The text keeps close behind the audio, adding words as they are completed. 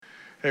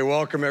Hey,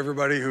 welcome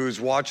everybody who's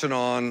watching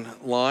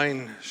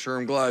online. Sure,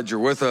 I'm glad you're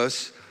with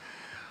us.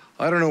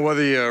 I don't know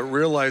whether you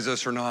realize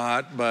this or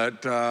not,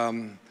 but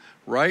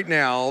right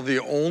now, the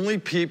only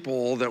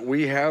people that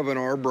we have in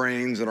our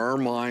brains and our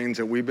minds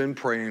that we've been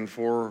praying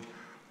for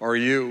are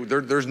you.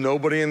 There's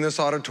nobody in this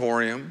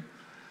auditorium.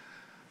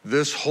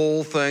 This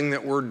whole thing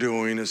that we're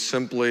doing is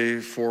simply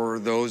for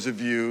those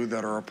of you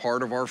that are a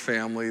part of our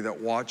family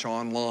that watch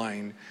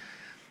online.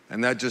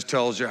 And that just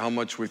tells you how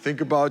much we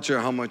think about you,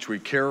 how much we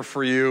care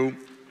for you.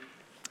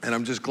 And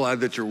I'm just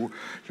glad that you're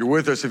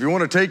with us. If you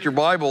want to take your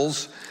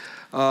Bibles,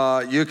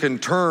 you can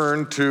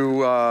turn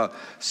to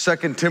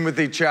 2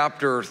 Timothy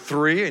chapter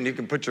 3, and you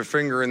can put your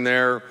finger in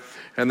there,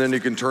 and then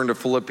you can turn to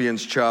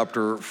Philippians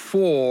chapter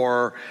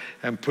 4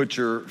 and put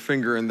your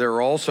finger in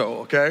there also,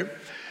 okay?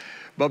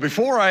 But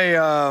before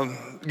I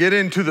get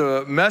into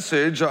the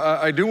message,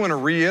 I do want to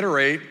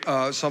reiterate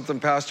something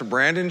Pastor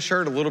Brandon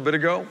shared a little bit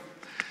ago.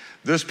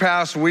 This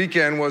past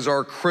weekend was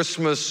our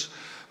Christmas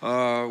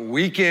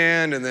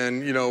weekend, and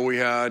then, we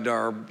had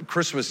our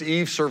Christmas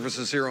Eve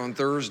services here on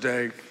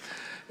Thursday.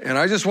 And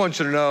I just want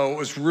you to know it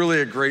was really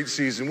a great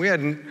season. We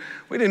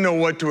didn't know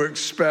what to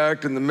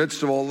expect in the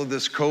midst of all of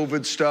this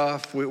COVID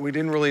stuff. We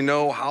didn't really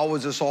know how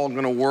was this all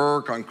going to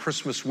work on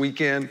Christmas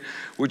weekend,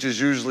 which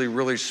is usually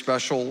really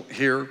special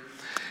here.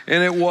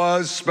 And it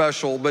was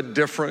special, but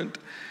different.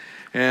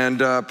 And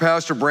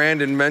Pastor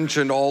Brandon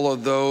mentioned all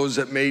of those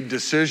that made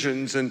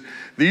decisions, and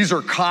these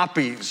are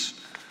copies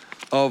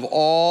of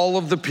all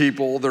of the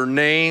people, their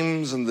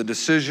names and the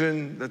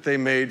decision that they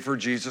made for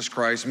Jesus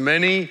Christ.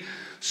 Many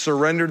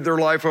surrendered their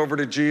life over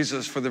to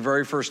Jesus for the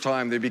very first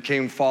time. They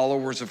became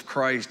followers of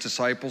Christ,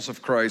 disciples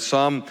of Christ.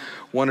 Some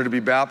wanted to be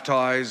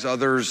baptized,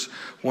 others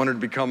wanted to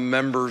become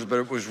members, but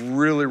it was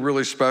really,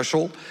 really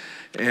special.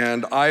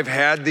 And I've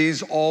had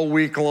these all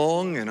week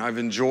long, and I've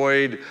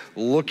enjoyed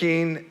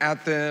looking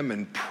at them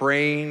and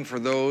praying for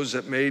those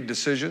that made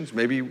decisions.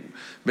 Maybe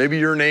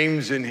your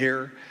name's in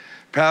here.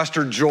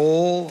 Pastor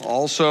Joel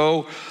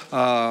also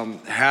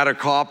had a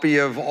copy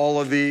of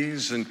all of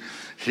these, and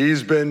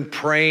he's been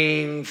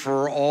praying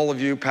for all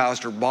of you.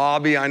 Pastor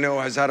Bobby, I know,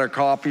 has had a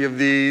copy of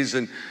these,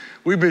 and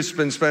we've just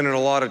been spending a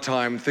lot of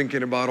time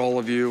thinking about all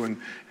of you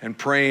and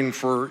praying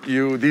for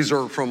you. These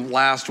are from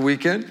last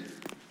weekend.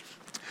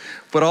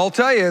 But I'll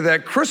tell you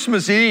that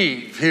Christmas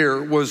Eve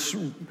here was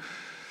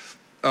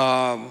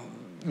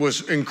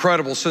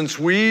incredible. Since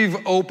we've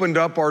opened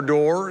up our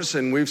doors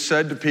and we've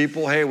said to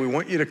people, hey, we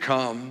want you to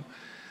come.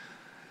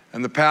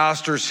 And the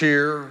pastors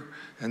here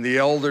and the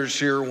elders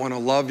here want to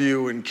love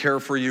you and care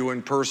for you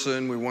in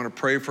person. We want to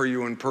pray for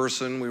you in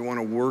person. We want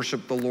to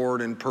worship the Lord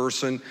in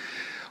person.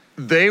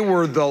 They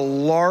were the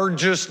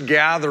largest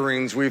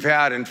gatherings we've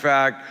had. In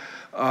fact,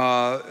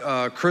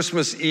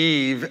 Christmas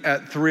Eve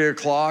at 3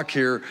 o'clock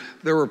here,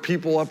 there were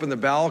people up in the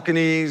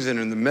balconies and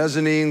in the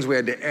mezzanines. We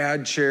had to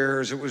add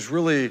chairs. It was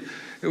really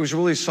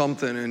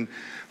something. And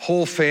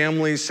whole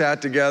families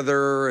sat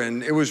together,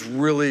 and it was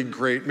really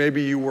great.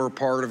 Maybe you were a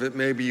part of it,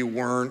 maybe you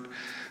weren't.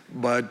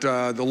 But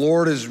the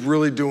Lord is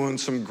really doing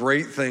some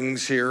great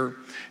things here.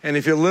 And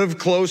if you live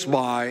close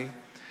by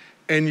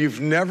and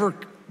you've never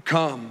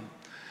come,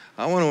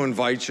 I want to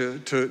invite you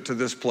to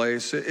this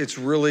place. It's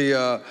really,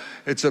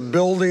 it's a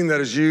building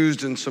that is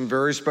used in some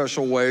very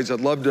special ways.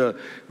 I'd love to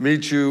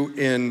meet you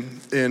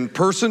in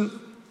person.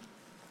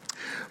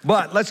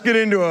 But let's get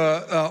into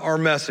our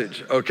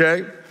message,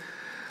 okay?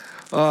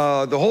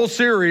 The whole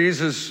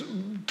series is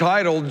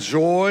titled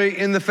Joy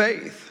in the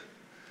Faith.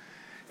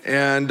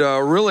 And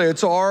really,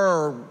 it's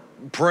our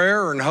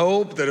prayer and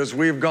hope that as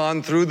we've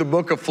gone through the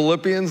book of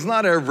Philippians,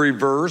 not every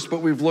verse,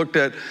 but we've looked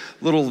at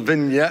little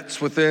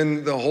vignettes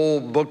within the whole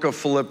book of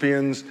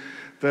Philippians,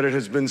 that it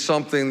has been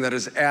something that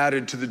has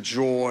added to the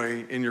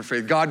joy in your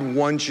faith. God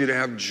wants you to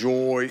have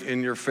joy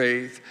in your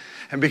faith.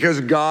 And because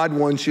God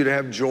wants you to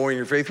have joy in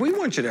your faith, we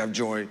want you to have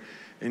joy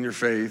in your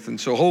faith. And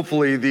so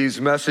hopefully these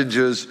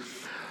messages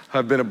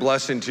have been a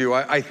blessing to you.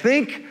 I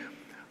think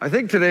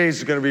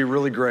today's going to be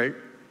really great.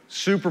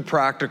 Super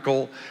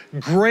practical,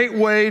 great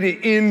way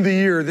to end the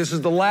year. This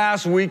is the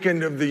last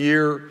weekend of the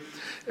year,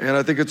 and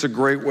I think it's a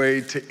great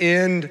way to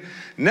end.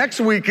 Next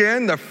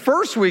weekend, the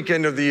first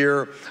weekend of the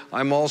year,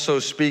 I'm also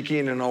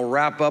speaking, and I'll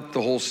wrap up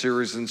the whole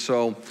series, and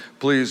so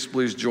please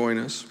join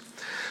us.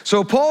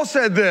 So Paul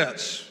said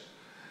this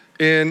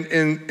in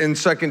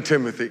 2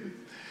 Timothy.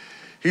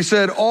 He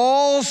said,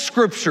 all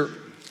scripture,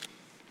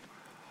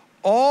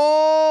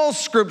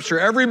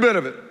 every bit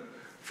of it,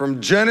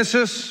 from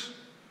Genesis,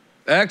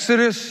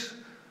 Exodus,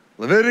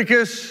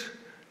 Leviticus,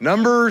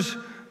 Numbers,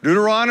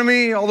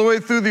 Deuteronomy, all the way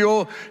through the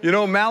old,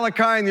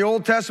 Malachi in the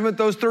Old Testament,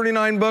 those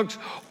 39 books,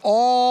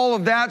 all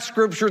of that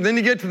scripture. Then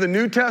you get to the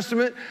New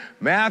Testament,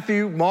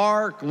 Matthew,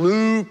 Mark,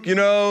 Luke,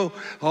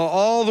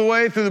 all the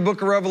way through the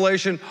book of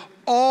Revelation.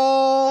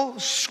 All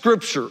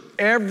scripture,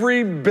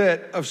 every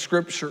bit of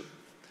scripture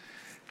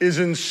is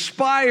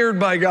inspired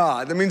by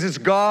God. That means it's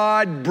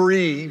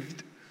God-breathed.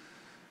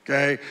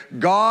 Okay,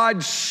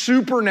 God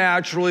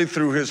supernaturally,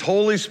 through his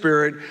Holy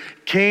Spirit,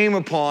 came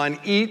upon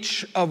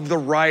each of the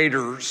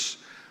writers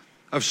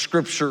of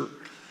Scripture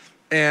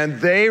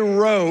and they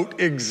wrote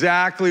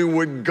exactly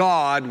what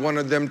God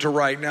wanted them to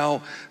write.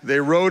 Now, they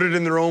wrote it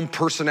in their own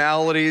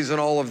personalities and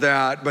all of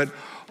that, but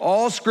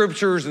all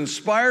Scripture is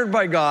inspired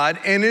by God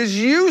and is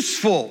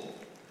useful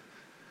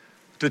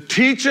to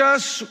teach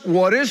us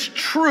what is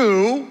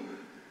true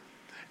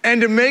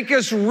and to make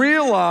us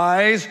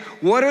realize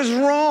what is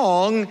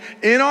wrong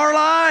in our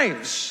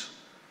lives.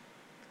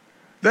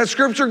 That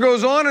Scripture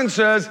goes on and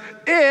says,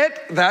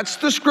 that's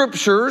the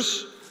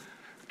Scriptures,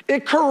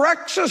 it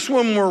corrects us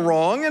when we're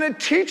wrong, and it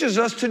teaches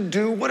us to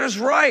do what is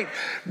right.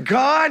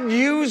 God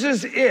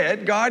uses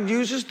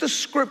the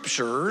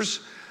Scriptures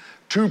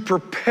to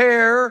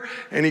prepare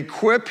and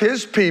equip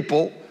His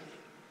people.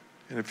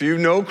 And if you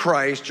know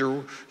Christ,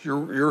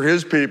 you're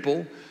His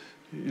people,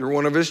 you're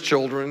one of His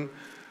children,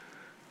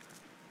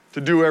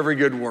 to do every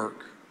good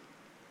work.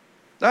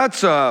 That's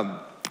some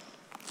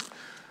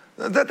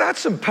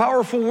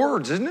powerful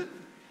words, isn't it?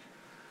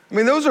 I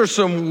mean, those are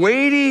some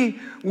weighty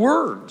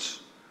words.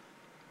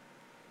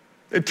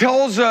 It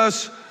tells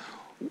us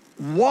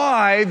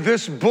why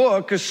this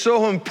book is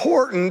so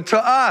important to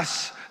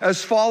us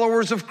as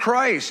followers of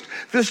Christ.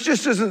 This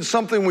just isn't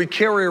something we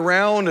carry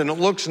around and it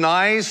looks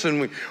nice and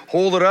we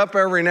hold it up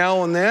every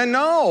now and then.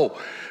 No,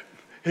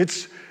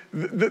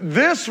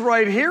 this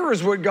right here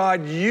is what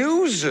God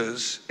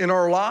uses in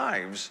our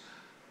lives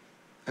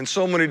in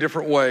so many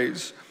different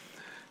ways.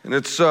 And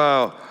it's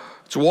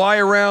why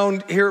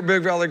around here at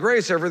Big Valley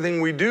Grace,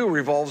 everything we do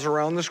revolves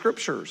around the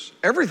Scriptures.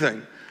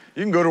 Everything.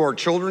 You can go to our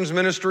children's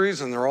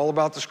ministries and they're all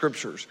about the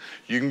Scriptures.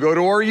 You can go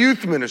to our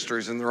youth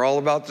ministries and they're all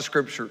about the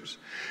Scriptures.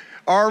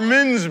 Our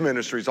men's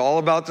ministries, all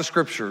about the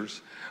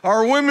Scriptures.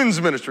 Our women's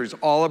ministries,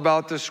 all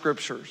about the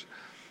Scriptures.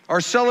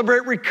 Our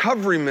Celebrate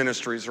Recovery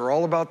ministries are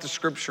all about the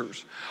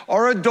Scriptures.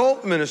 Our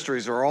adult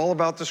ministries are all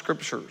about the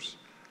Scriptures.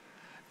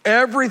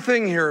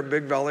 Everything here at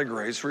Big Valley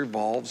Grace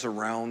revolves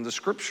around the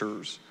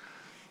Scriptures.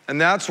 And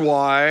that's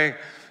why,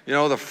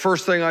 the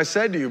first thing I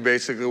said to you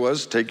basically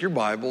was take your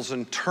Bibles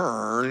and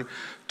turn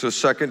to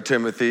 2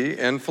 Timothy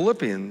and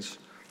Philippians.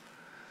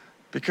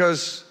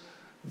 Because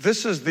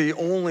this is the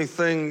only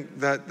thing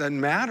that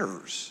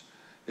matters,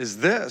 is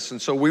this.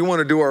 And so we want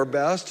to do our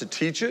best to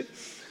teach it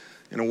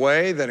in a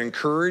way that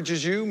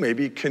encourages you,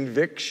 maybe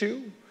convicts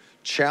you,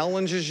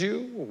 challenges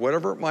you,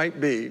 whatever it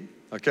might be,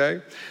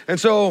 okay? And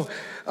so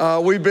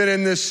we've been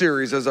in this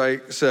series, as I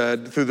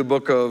said, through the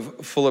book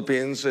of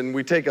Philippians, and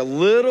we take a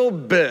little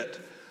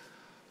bit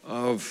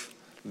of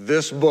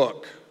this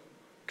book,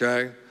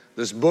 okay?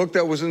 This book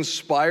that was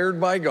inspired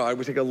by God.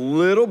 We take a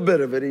little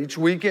bit of it each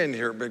weekend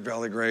here at Big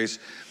Valley Grace,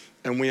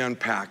 and we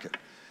unpack it,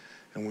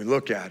 and we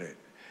look at it,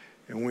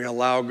 and we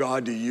allow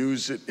God to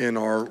use it in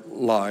our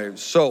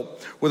lives. So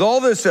with all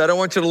this said, I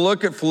want you to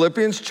look at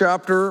Philippians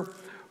chapter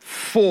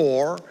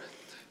 4,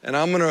 and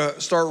I'm going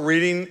to start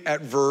reading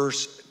at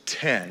verse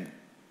 10,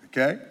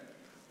 okay?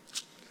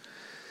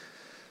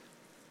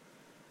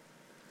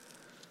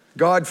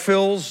 God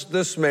fills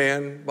this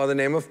man by the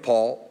name of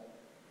Paul.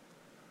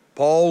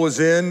 Paul was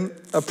in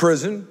a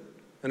prison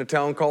in a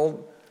town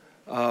called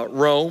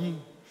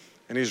Rome,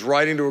 and he's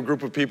writing to a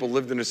group of people who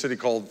lived in a city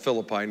called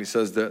Philippi, and he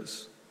says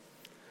this: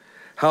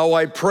 "How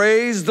I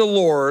praise the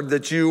Lord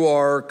that you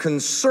are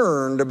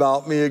concerned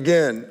about me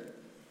again."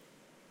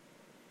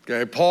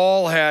 Okay,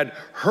 Paul had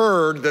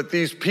heard that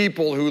these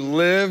people who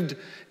lived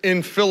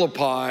in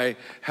Philippi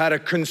had a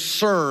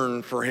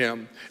concern for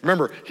him.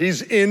 Remember,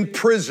 he's in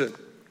prison.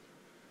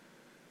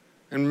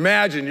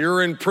 Imagine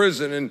you're in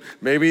prison and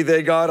maybe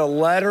they got a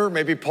letter,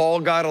 maybe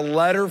Paul got a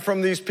letter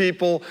from these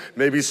people,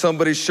 maybe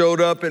somebody showed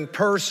up in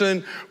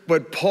person,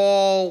 but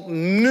Paul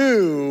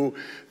knew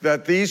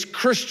that these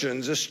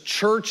Christians, this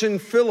church in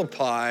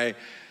Philippi,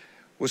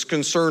 was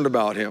concerned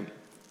about him.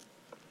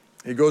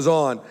 He goes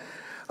on,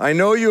 "I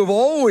know you have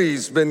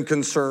always been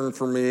concerned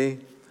for me,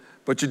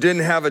 but you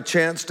didn't have a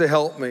chance to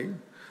help me.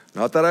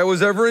 Not that I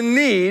was ever in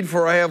need,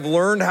 for I have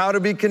learned how to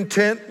be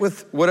content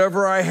with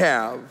whatever I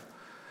have.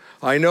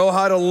 I know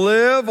how to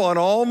live on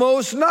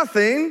almost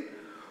nothing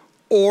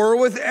or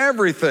with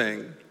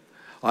everything.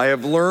 I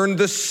have learned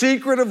the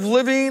secret of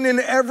living in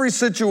every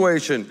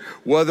situation,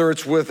 whether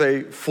it's with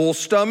a full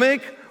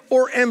stomach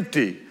or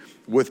empty,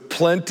 with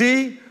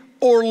plenty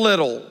or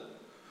little.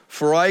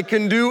 For I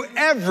can do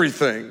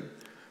everything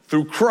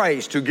through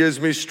Christ who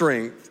gives me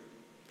strength.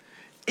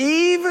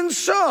 Even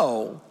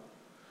so,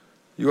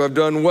 you have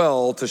done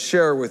well to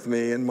share with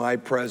me in my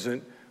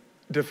present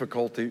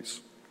difficulties."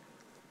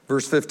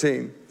 Verse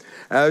 15.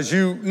 "As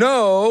you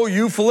know,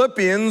 you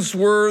Philippians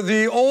were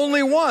the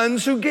only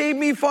ones who gave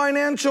me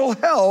financial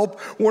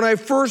help when I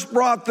first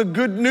brought the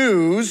good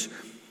news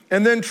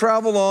and then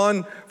traveled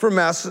on from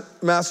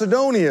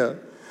Macedonia.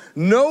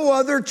 No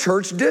other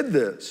church did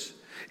this.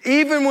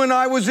 Even when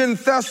I was in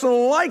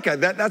Thessalonica,"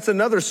 that's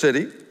another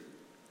city,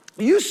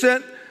 "you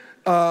sent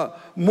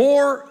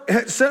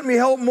me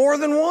help more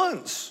than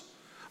once.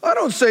 I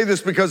don't say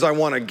this because I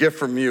want a gift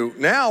from you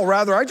now.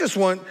 Rather, I just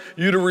want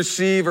you to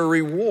receive a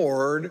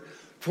reward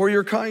for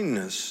your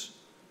kindness.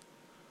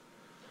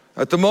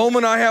 At the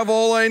moment, I have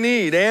all I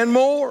need and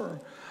more.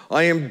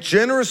 I am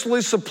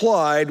generously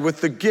supplied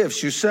with the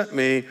gifts you sent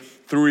me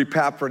through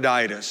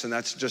Epaphroditus, and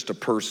that's just a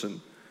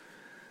person.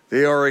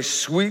 They are a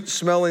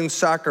sweet-smelling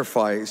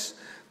sacrifice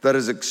that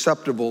is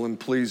acceptable and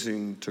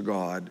pleasing to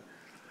God.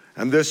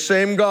 And this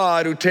same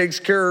God who takes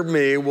care of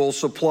me will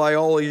supply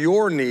all of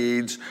your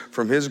needs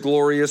from his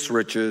glorious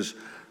riches,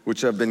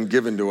 which have been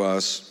given to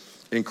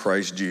us in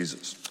Christ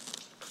Jesus.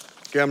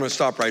 Okay, I'm going to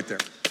stop right there,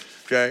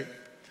 okay?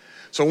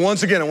 So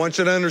once again, I want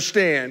you to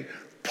understand,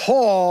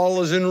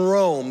 Paul is in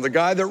Rome. The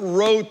guy that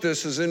wrote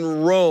this is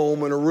in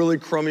Rome in a really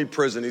crummy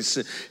prison.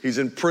 He's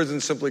in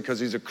prison simply because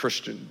he's a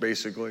Christian,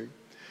 basically.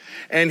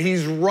 And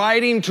he's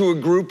writing to a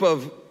group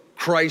of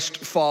Christ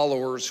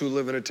followers who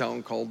live in a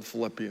town called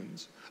Philippi.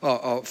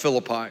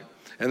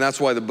 And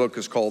that's why the book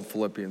is called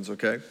Philippians,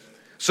 okay?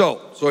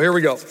 So here we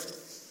go.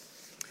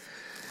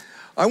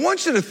 I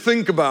want you to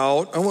think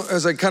about,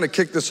 as I kind of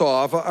kick this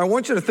off, I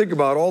want you to think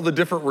about all the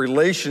different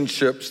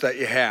relationships that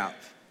you have,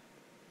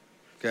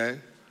 okay?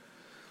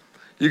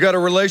 You got a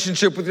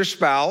relationship with your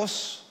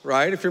spouse,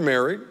 right, if you're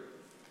married.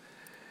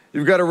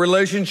 You've got a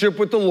relationship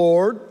with the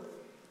Lord.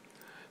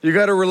 You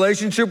got a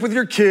relationship with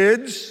your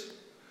kids.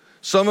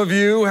 Some of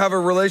you have a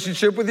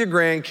relationship with your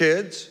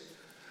grandkids.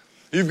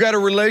 You've got a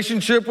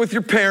relationship with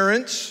your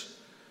parents.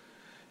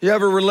 You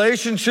have a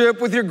relationship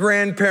with your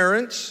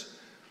grandparents.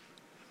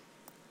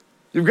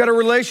 You've got a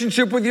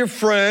relationship with your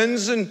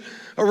friends and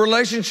a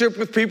relationship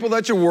with people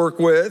that you work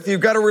with.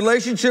 You've got a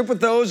relationship with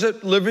those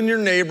that live in your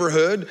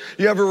neighborhood.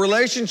 You have a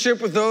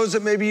relationship with those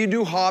that maybe you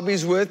do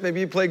hobbies with, maybe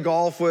you play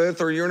golf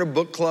with, or you're in a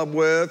book club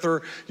with,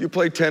 or you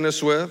play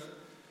tennis with.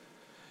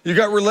 You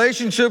got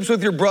relationships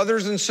with your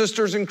brothers and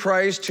sisters in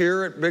Christ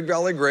here at Big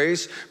Valley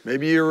Grace.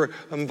 Maybe you're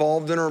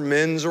involved in our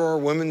men's or our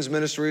women's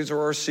ministries or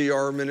our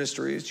CR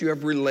ministries. You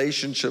have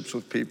relationships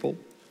with people.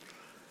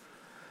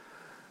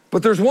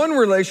 But there's one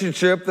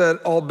relationship that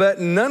I'll bet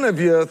none of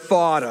you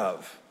thought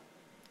of.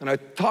 And I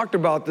talked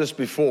about this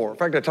before. In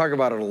fact, I talk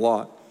about it a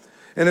lot.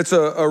 And it's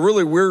a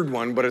really weird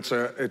one, but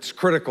it's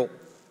critical.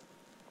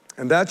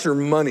 And that's your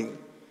money.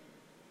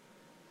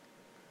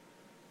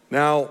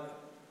 Now,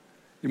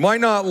 you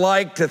might not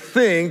like to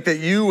think that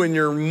you and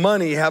your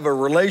money have a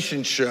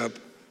relationship,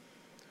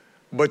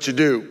 but you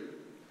do.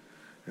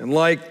 And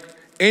like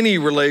any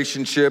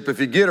relationship, if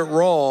you get it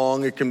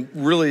wrong, it can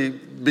really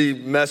be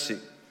messy. In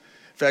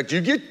fact,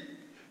 you get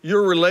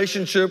your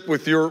relationship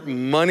with your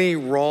money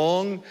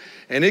wrong,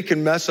 and it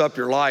can mess up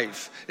your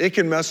life. It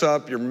can mess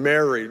up your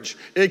marriage.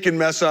 It can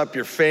mess up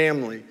your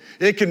family.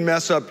 It can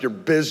mess up your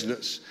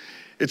business.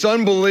 It's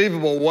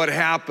unbelievable what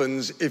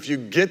happens if you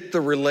get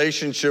the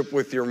relationship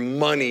with your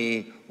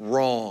money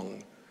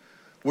wrong,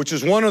 which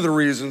is one of the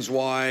reasons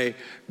why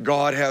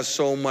God has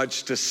so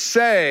much to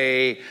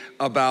say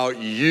about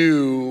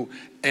you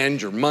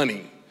and your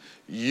money,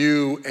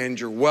 you and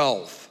your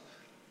wealth.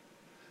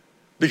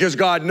 Because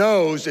God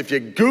knows if you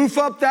goof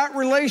up that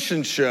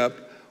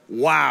relationship,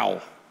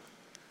 wow,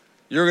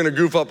 you're gonna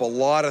goof up a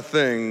lot of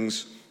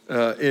things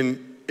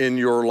in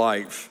your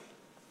life.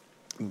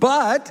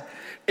 But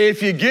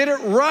if you get it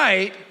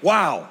right,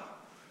 wow,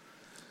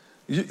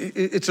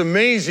 it's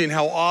amazing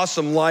how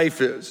awesome life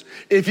is.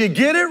 If you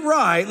get it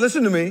right,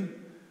 listen to me,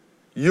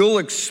 you'll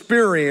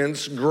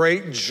experience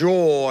great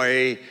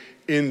joy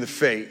in the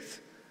faith.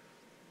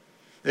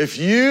 If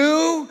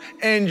you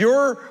and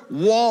your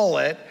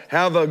wallet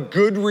have a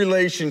good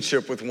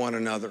relationship with one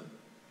another,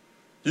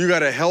 you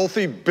got a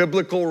healthy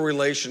biblical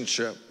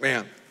relationship,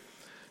 man,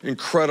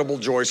 incredible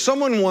joy.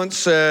 Someone once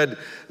said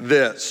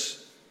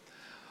this: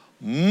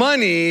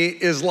 money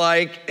is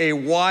like a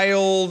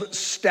wild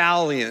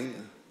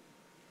stallion,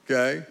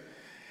 okay?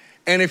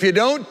 And if you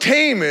don't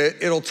tame it,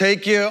 it'll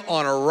take you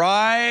on a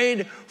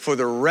ride for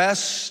the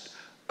rest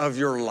of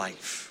your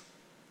life.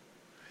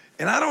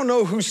 And I don't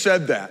know who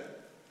said that,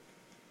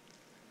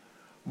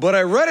 but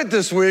I read it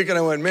this week and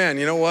I went, man,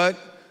 you know what?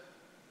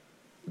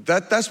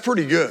 That's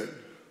pretty good.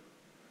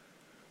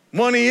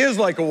 Money is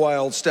like a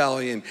wild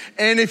stallion.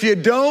 And if you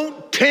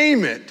don't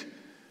tame it,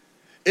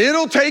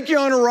 it'll take you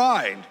on a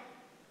ride.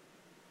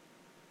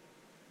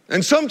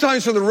 And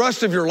sometimes for the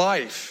rest of your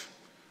life.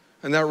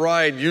 And that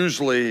ride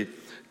usually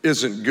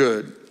isn't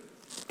good.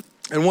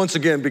 And once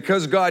again,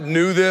 because God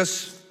knew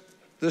this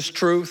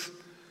truth,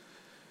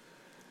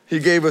 he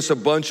gave us a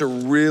bunch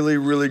of really,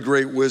 really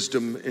great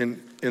wisdom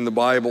in the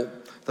Bible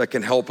that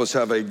can help us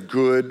have a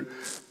good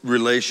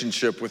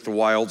relationship with the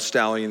wild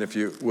stallion, if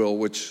you will,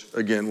 which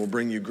again will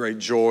bring you great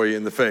joy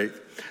in the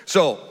faith.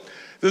 So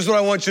this is what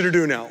I want you to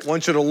do now. I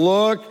want you to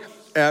look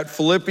at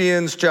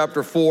Philippians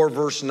chapter 4,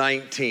 verse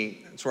 19.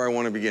 That's where I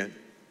want to begin,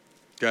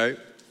 okay?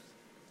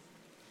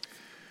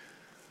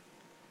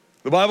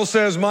 The Bible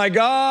says, my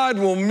God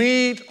will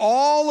meet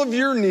all of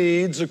your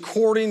needs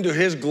according to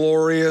his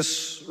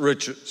glorious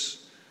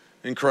riches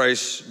in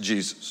Christ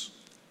Jesus.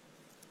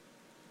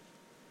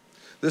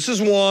 This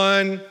is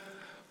one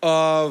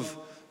of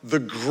the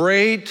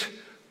great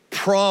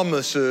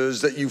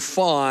promises that you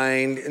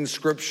find in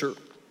Scripture.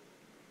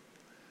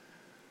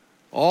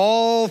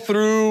 All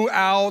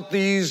throughout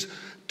these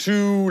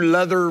two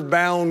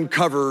leather-bound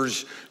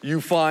covers,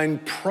 you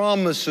find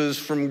promises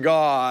from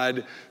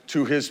God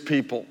to his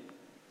people.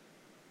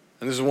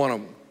 And this is one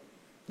of them.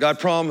 God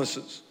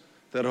promises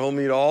that he'll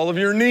meet all of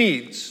your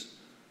needs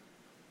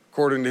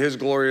according to his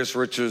glorious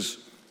riches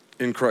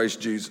in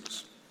Christ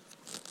Jesus.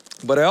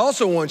 But I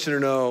also want you to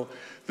know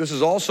this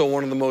is also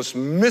one of the most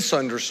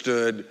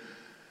misunderstood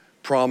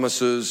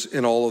promises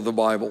in all of the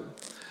Bible.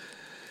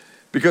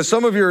 Because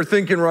some of you are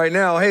thinking right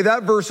now, hey,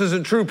 that verse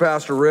isn't true,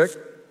 Pastor Rick.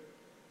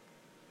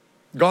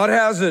 God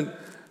hasn't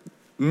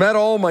met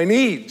all my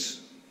needs.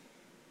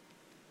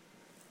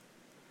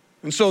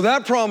 And so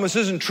that promise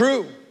isn't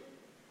true.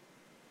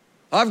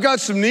 I've got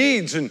some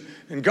needs and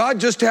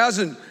God just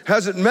hasn't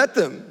met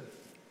them.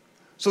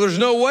 So there's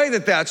no way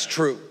that that's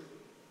true.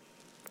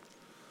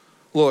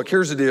 Look,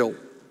 here's the deal.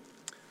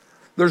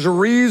 There's a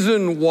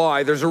reason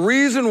why. There's a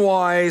reason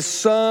why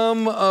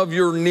some of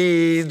your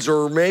needs,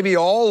 or maybe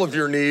all of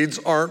your needs,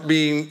 aren't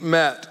being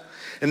met.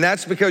 And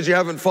that's because you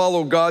haven't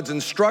followed God's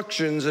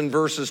instructions in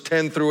verses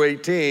 10 through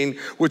 18,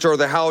 which are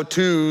the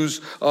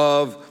how-tos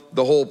of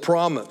the whole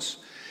promise.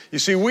 You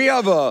see, we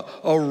have a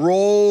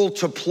role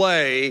to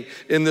play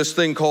in this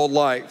thing called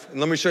life. And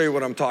let me show you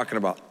what I'm talking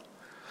about.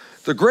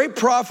 The great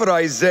prophet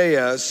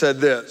Isaiah said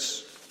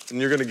this,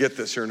 and you're going to get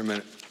this here in a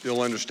minute.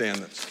 You'll understand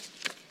this.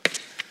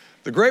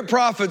 The great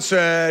prophet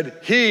said,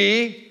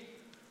 he,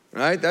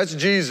 right, that's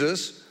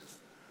Jesus,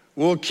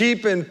 will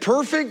keep in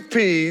perfect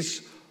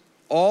peace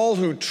all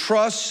who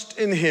trust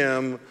in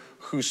him,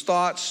 whose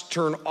thoughts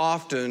turn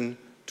often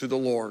to the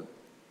Lord.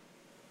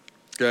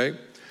 Okay?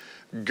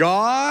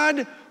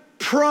 God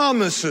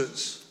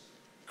promises,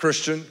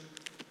 Christian,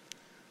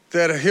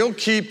 that he'll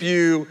keep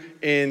you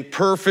in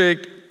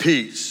perfect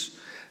peace.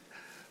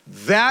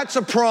 That's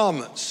a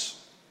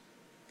promise.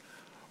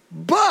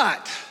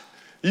 But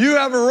you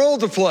have a role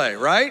to play,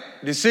 right?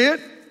 Do you see it?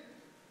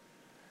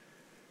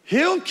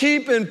 He'll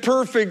keep in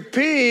perfect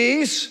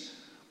peace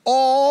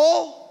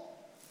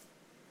all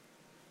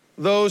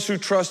those who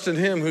trust in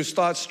him, whose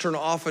thoughts turn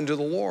often to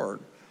the Lord.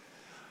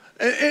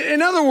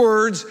 In other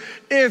words,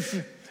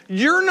 if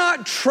you're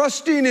not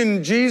trusting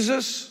in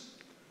Jesus,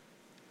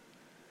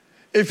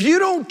 if you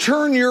don't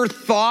turn your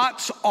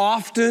thoughts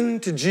often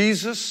to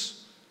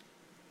Jesus,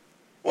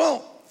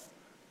 well,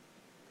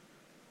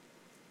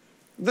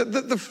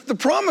 the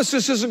promise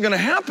just isn't going to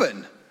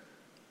happen.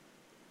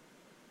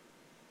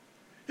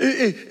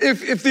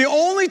 If the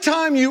only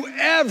time you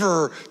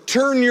ever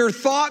turn your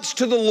thoughts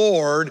to the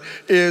Lord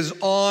is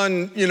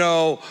on,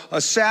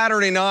 a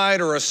Saturday night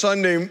or a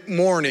Sunday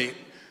morning,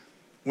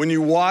 when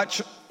you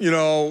watch,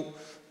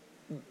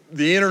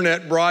 the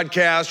internet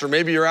broadcast, or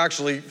maybe you're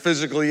actually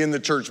physically in the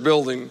church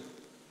building,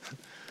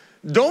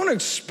 don't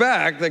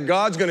expect that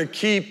God's going to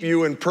keep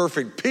you in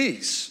perfect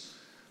peace.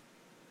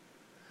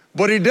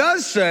 But he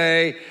does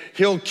say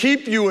he'll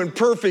keep you in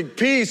perfect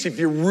peace if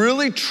you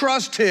really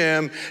trust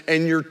him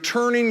and you're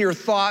turning your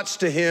thoughts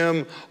to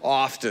him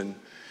often.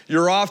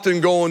 You're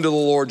often going to the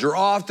Lord. You're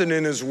often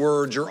in his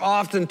word. You're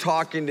often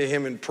talking to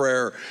him in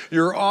prayer.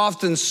 You're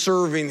often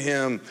serving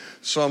him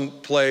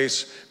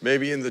someplace,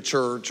 maybe in the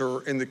church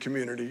or in the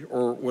community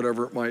or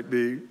whatever it might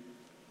be.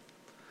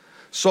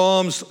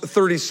 Psalms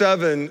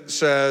 37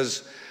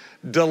 says,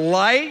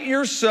 delight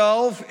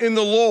yourself in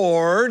the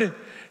Lord,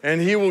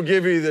 and he will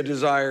give you the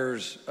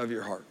desires of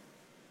your heart.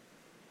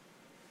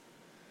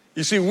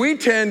 You see, we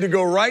tend to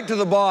go right to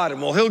the bottom.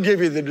 Well, he'll give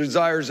you the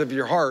desires of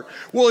your heart.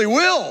 Well, he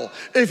will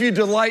if you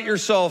delight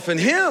yourself in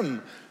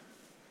him.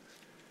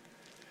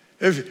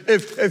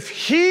 If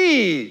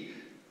he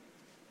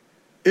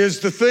is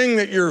the thing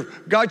that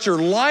you've got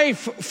your life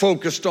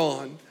focused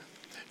on,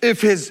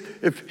 if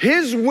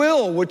his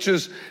will, which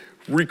is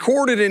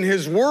recorded in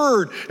his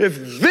word,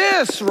 if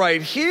this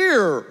right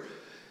here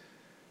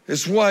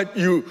is what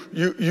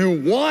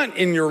you want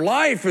in your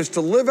life, is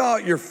to live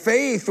out your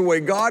faith the way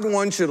God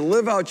wants you to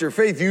live out your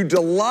faith. You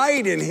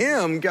delight in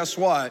him, guess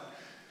what?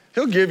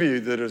 He'll give you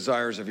the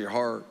desires of your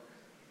heart.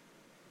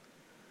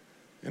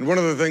 And one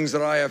of the things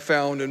that I have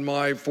found in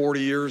my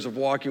 40 years of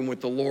walking with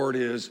the Lord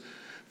is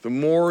the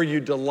more you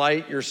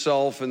delight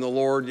yourself in the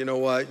Lord, you know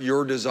what?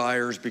 Your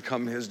desires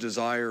become his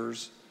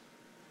desires.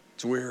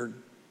 It's weird.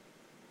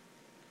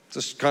 It's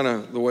just kind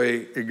of the way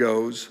it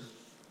goes.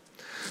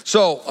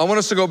 So I want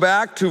us to go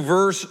back to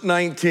verse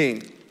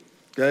 19.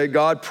 Okay,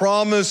 God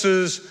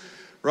promises,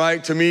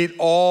 right, to meet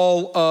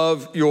all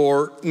of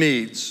your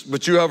needs,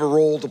 but you have a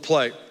role to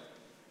play.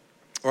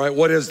 All right,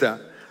 what is that?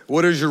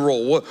 What is your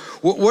role?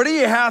 What do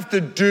you have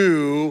to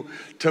do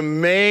to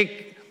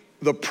make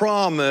the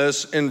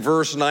promise in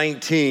verse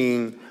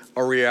 19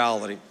 a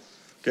reality?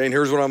 Okay, and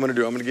here's what I'm going to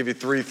do. I'm going to give you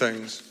three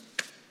things.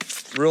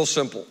 Real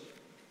simple.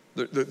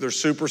 They're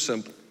super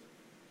simple.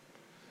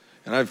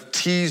 And I've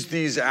teased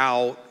these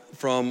out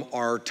from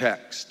our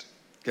text,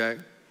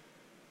 okay?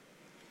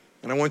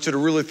 And I want you to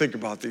really think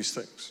about these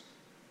things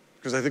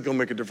because I think they'll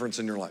make a difference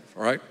in your life,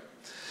 all right?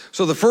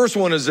 So the first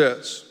one is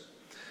this.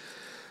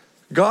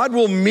 God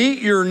will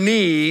meet your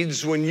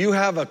needs when you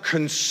have a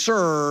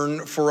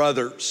concern for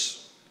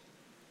others.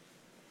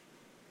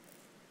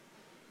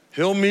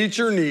 He'll meet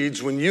your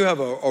needs when you have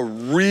a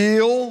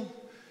real,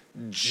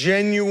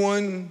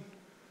 genuine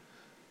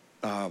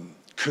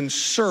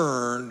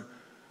concern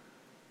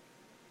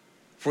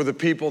for the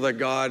people that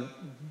God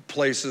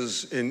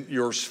places in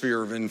your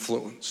sphere of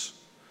influence.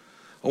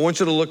 I want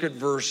you to look at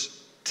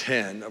verse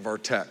 10 of our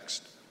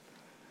text.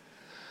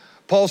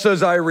 Paul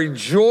says, I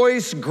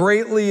rejoice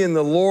greatly in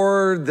the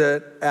Lord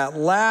that at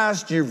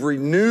last you've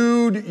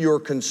renewed your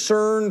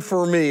concern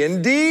for me.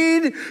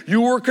 Indeed,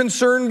 you were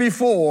concerned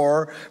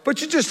before,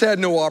 but you just had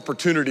no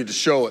opportunity to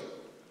show it.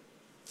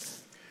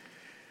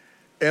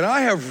 And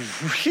I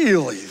have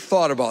really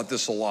thought about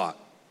this a lot,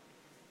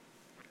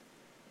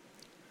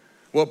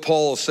 what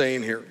Paul is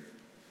saying here.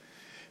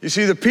 You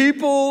see, the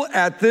people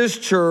at this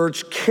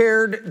church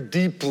cared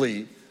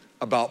deeply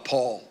about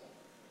Paul.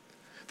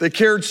 They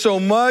cared so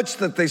much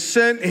that they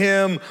sent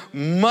him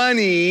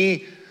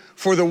money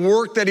for the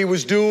work that he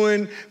was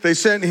doing. They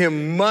sent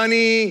him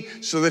money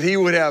so that he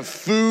would have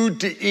food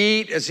to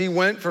eat as he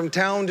went from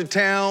town to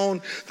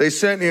town. They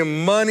sent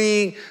him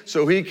money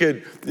so he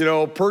could,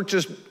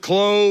 purchase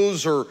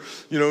clothes or,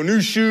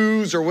 new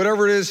shoes or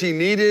whatever it is he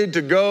needed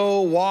to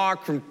go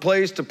walk from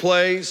place to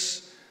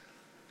place.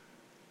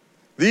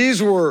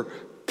 These were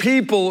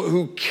people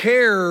who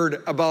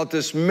cared about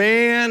this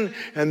man,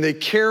 and they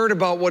cared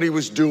about what he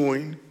was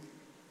doing.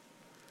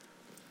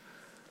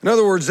 In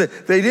other words,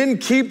 they didn't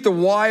keep the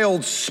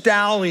wild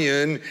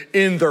stallion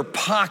in their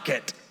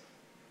pocket.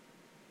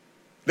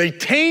 They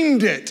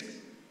tamed it.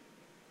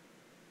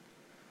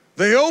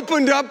 They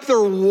opened up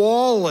their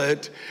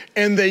wallet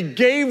and they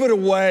gave it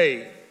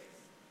away.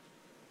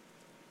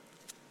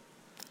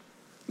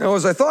 Now,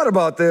 as I thought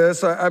about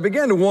this, I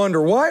began to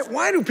wonder,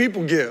 why do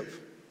people give?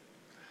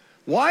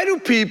 Why do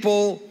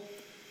people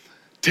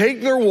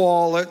take their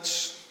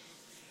wallets,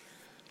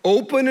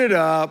 open it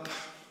up,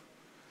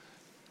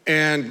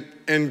 and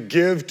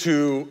give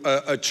to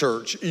a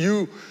church?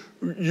 You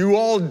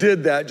all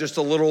did that just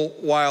a little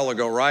while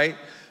ago, right?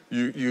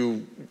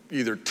 You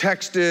either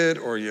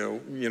texted or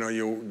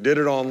you did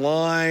it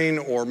online,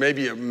 or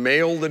maybe you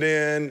mailed it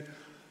in.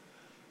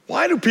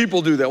 Why do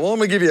people do that? Well, let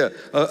me give you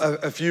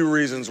a few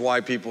reasons why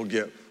people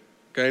give.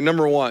 Okay,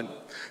 number one,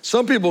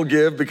 some people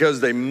give because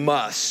they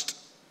must.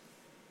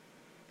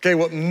 Okay,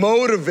 what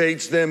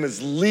motivates them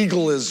is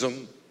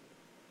legalism.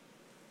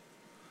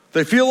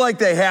 They feel like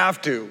they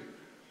have to.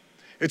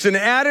 It's an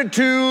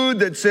attitude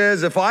that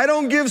says, if I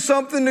don't give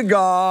something to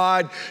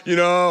God, he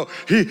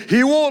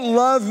won't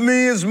love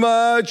me as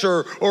much,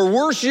 or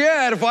worse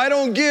yet, if I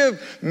don't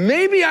give,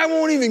 maybe I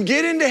won't even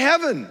get into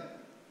heaven.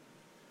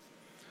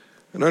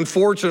 And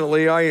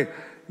unfortunately, I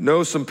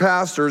know some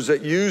pastors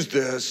that use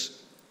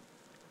this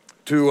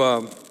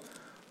to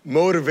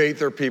motivate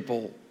their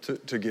people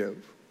to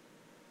give.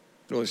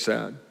 Really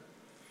sad.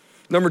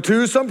 Number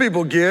two, some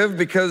people give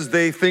because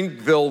they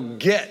think they'll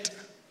get.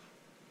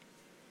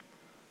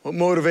 What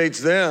motivates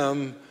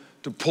them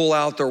to pull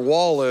out their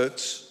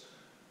wallets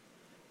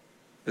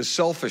is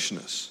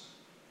selfishness.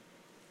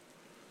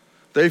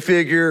 They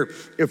figure,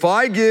 if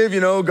I give,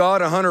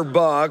 God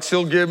 $100,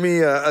 he'll give me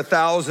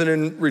 $1,000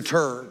 in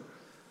return.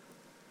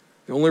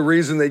 The only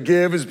reason they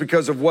give is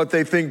because of what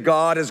they think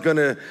God is going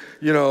to,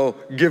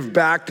 give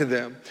back to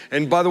them.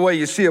 And by the way,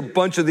 you see a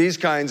bunch of these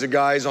kinds of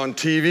guys on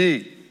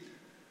TV.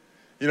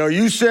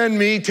 You send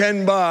me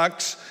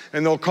 $10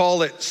 and they'll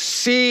call it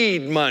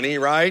seed money,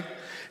 right?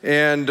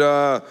 And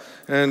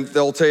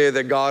they'll tell you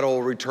that God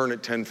will return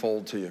it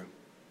tenfold to you.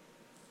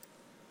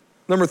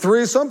 Number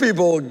three, some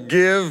people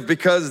give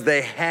because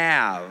they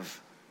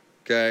have,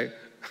 okay?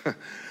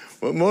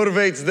 What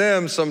motivates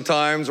them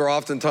sometimes or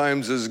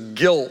oftentimes is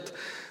guilt.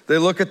 They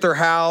look at their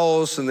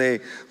house and they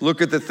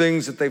look at the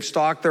things that they've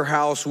stocked their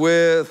house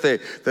with.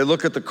 They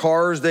look at the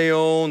cars they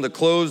own, the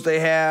clothes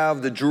they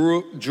have, the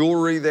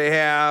jewelry they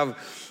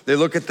have. They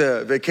look at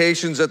the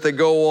vacations that they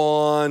go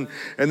on,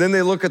 and then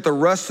they look at the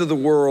rest of the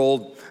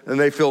world and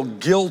they feel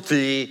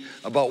guilty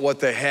about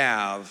what they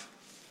have.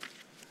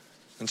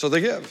 And so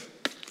they give.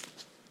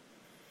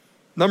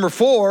 Number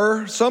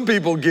four, some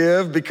people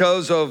give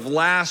because of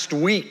last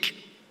week.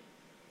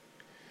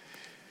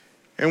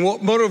 And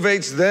what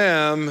motivates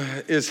them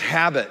is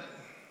habit.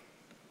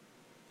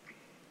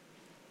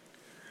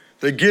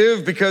 They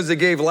give because they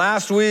gave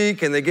last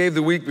week, and they gave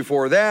the week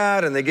before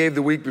that, and they gave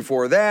the week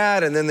before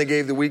that, and then they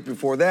gave the week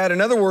before that.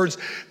 In other words,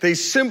 they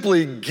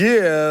simply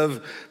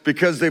give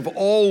because they've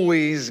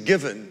always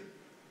given.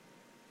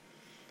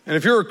 And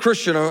if you're a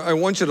Christian, I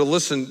want you to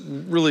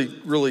listen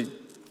really, really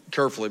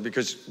carefully,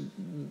 because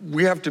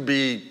we have to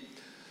be,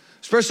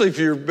 especially if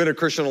you've been a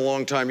Christian a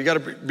long time, you got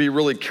to be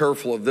really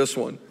careful of this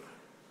one.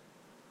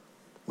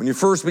 When you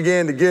first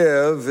began to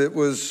give, it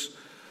was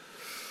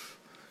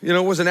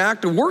an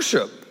act of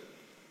worship.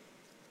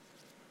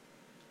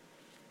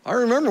 I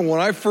remember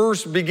when I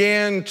first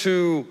began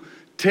to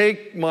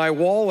take my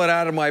wallet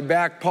out of my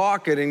back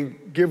pocket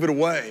and give it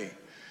away.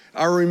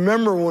 I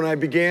remember when I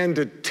began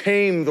to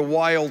tame the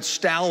wild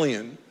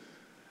stallion.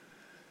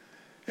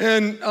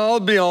 And I'll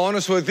be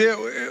honest with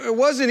you, it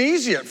wasn't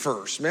easy at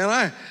first,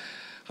 man.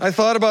 I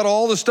thought about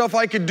all the stuff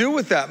I could do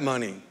with that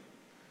money.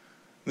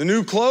 The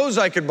new clothes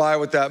I could buy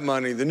with that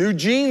money, the new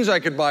jeans I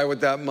could buy with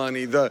that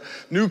money, the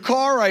new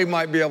car I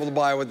might be able to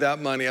buy with that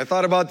money. I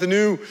thought about the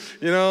new,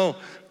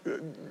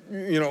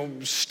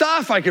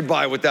 stuff I could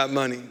buy with that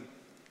money.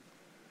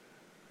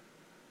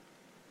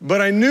 But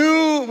I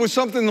knew it was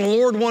something the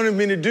Lord wanted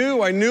me to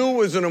do. I knew it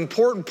was an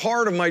important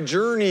part of my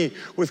journey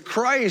with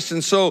Christ.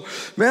 And so,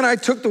 man, I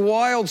took the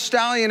wild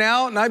stallion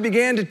out and I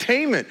began to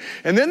tame it.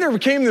 And then there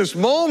came this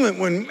moment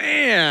when,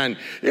 man,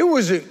 it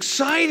was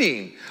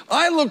exciting.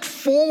 I looked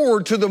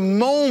forward to the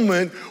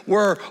moment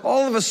where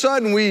all of a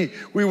sudden we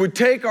would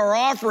take our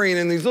offering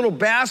and these little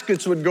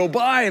baskets would go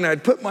by and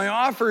I'd put my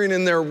offering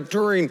in there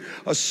during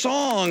a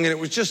song, and it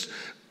was just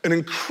an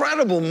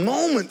incredible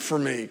moment for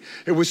me.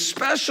 It was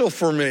special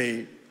for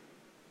me.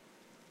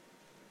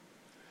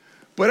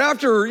 But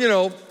after,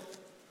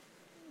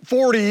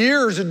 40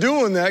 years of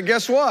doing that,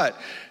 guess what?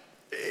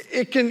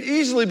 It can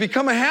easily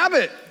become a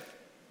habit.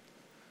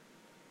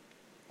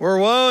 Where,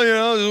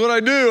 this is what I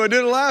do. I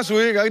did it last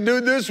week. I do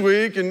it this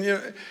week.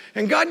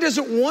 And God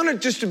doesn't want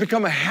it just to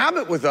become a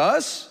habit with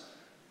us.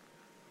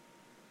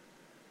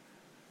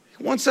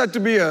 He wants that to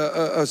be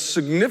a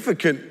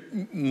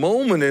significant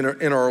moment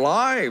in our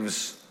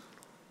lives.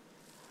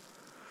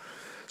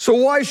 So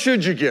why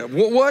should you give?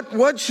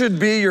 What should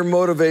be your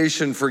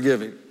motivation for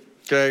giving?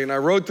 Okay, and I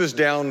wrote this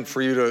down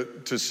for you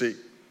to see. I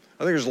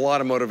think there's a lot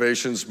of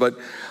motivations, but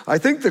I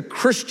think the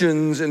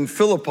Christians in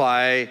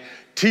Philippi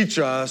teach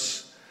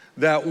us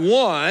that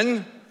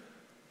one,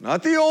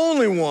 not the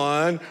only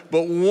one,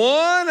 but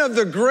one of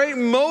the great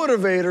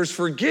motivators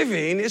for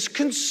giving is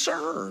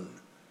concern.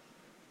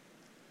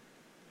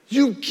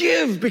 You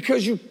give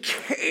because you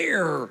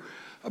care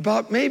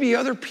about maybe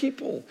other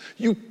people.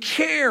 You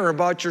care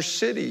about your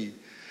city.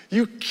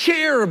 You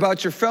care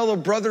about your fellow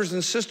brothers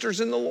and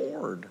sisters in the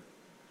Lord.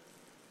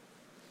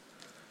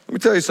 Let me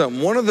tell you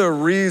something. One of the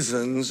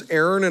reasons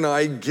Aaron and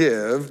I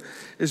give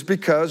is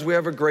because we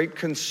have a great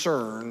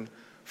concern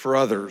for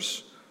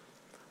others.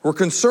 We're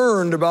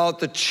concerned about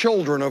the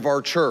children of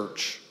our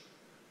church.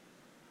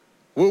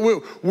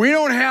 We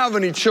don't have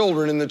any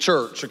children in the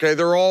church, okay?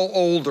 They're all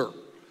older.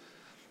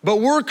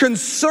 But we're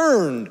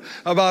concerned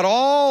about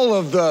all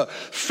of the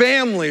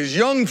families,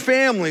 young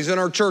families in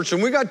our church,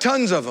 and we got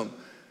tons of them.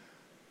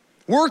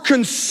 We're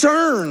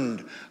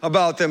concerned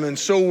about them, and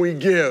so we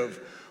give.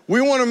 We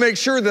want to make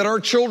sure that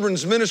our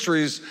children's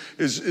ministries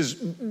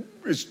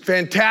is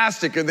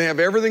fantastic and they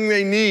have everything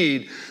they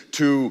need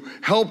to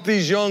help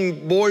these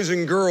young boys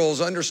and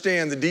girls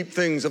understand the deep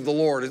things of the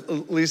Lord,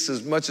 at least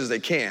as much as they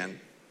can.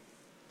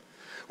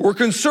 We're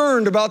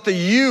concerned about the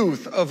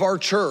youth of our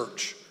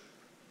church.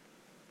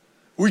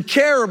 We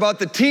care about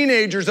the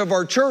teenagers of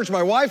our church,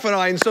 my wife and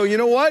I, and so you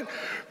know what?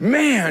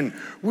 Man,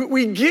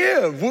 we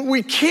give.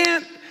 We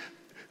can't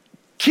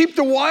keep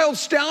the wild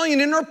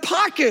stallion in our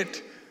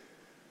pocket,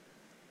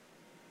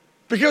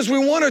 because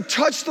we want to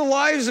touch the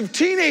lives of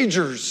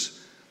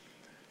teenagers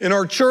in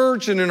our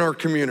church and in our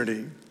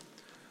community.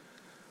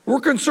 We're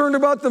concerned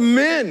about the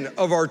men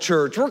of our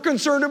church. We're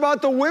concerned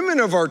about the women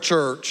of our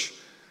church.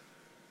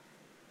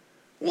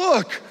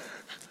 Look,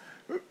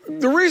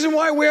 the reason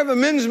why we have a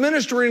men's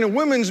ministry and a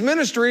women's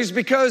ministry is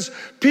because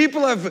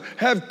people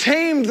have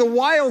tamed the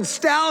wild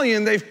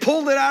stallion. They've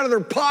pulled it out of their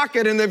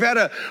pocket and they've had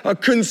a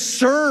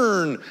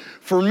concern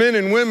for men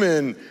and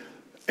women,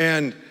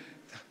 and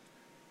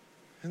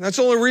that's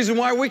the only reason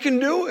why we can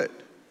do it.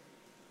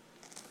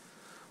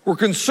 We're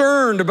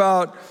concerned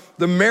about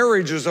the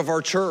marriages of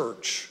our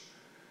church.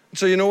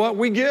 So you know what?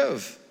 We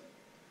give.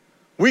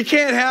 We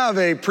can't have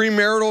a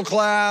premarital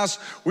class.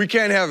 We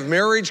can't have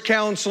marriage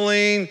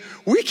counseling.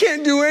 We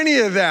can't do any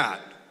of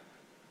that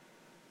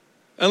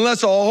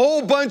unless a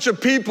whole bunch of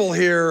people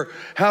here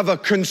have a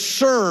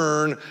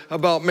concern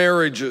about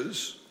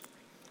marriages.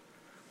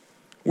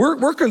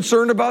 We're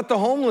concerned about the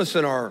homeless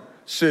in our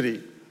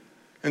city,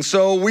 and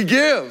so we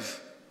give.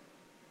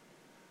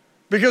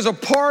 Because a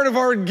part of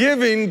our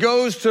giving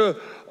goes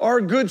to our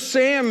Good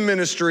Sam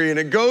ministry, and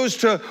it goes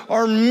to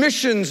our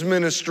missions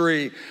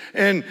ministry.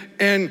 And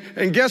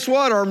guess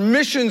what? Our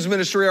missions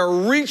ministry, our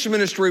reach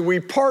ministry, we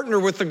partner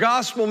with the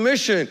gospel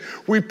mission.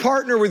 We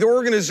partner with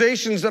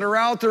organizations that are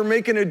out there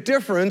making a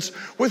difference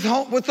with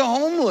the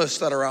homeless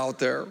that are out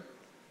there.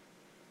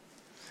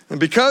 And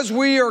because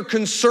we are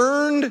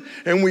concerned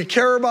and we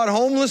care about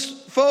homeless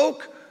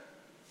folk,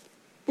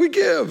 we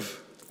give.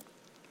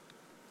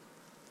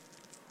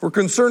 We're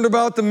concerned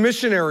about the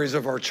missionaries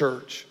of our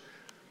church.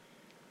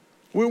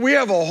 We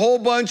have a whole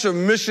bunch of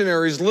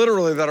missionaries,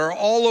 literally, that are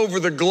all over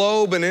the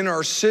globe and in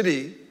our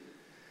city.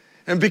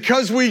 And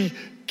because we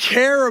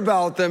care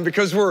about them,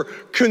 because we're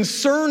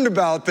concerned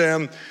about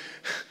them,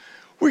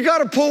 we got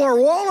to pull our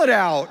wallet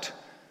out.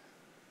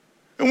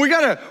 And we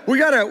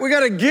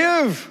gotta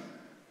give.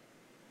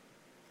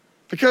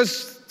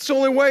 Because it's the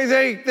only way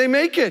they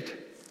make it.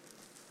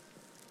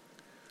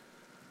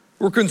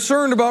 We're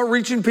concerned about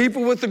reaching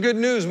people with the good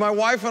news. My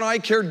wife and I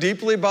care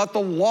deeply about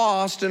the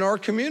lost in our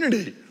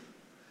community.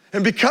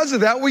 And because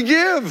of that, we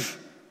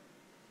give.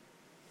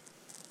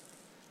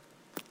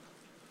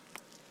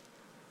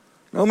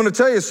 Now, I'm going to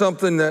tell you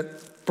something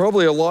that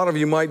probably a lot of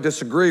you might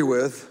disagree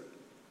with,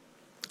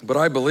 but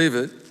I believe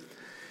it.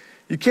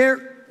 You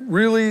can't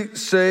really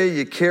say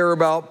you care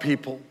about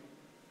people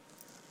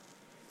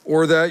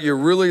or that you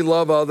really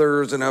love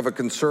others and have a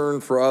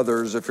concern for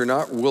others if you're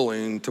not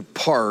willing to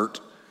part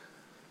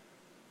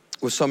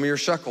with some of your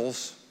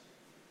shekels.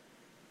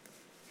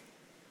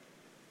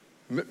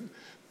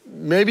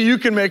 Maybe you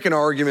can make an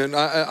argument.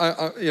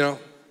 I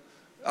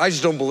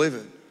just don't believe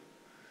it.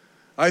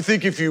 I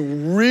think if you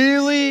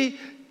really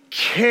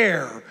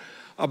care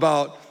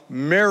about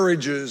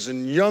marriages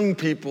and young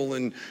people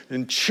and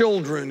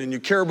children, and you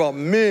care about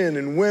men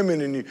and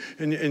women,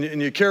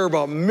 and you care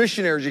about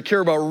missionaries, you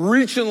care about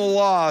reaching the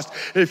lost,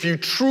 if you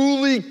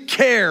truly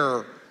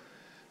care,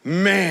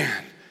 man,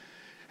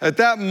 at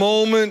that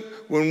moment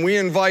when we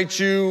invite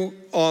you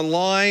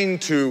online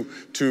to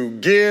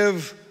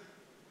give,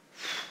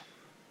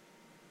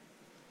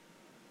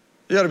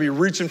 you ought to be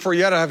reaching for,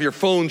 you ought to have your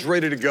phones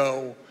ready to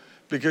go,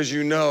 because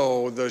you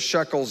know the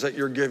shekels that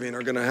you're giving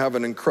are going to have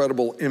an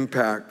incredible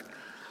impact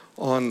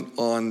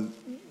on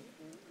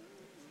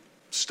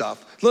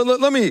stuff.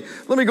 Let me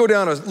go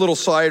down a little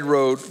side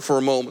road for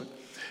a moment.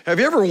 Have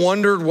you ever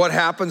wondered what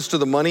happens to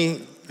the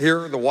money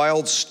here, the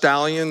wild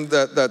stallion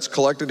that's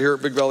collected here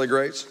at Big Valley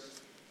Grace?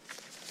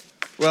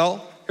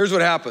 Well, here's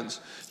what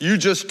happens. You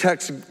just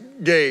text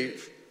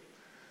gave,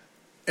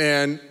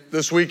 and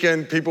this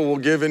weekend people will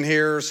give in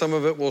here. Some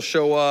of it will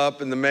show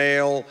up in the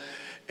mail,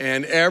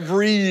 and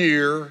every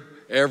year,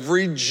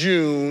 every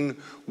June,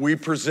 we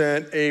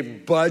present a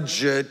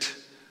budget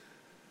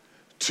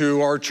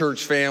to our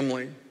church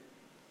family.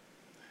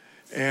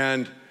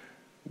 And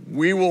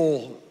we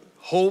will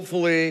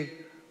hopefully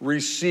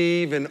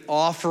receive in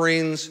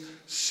offerings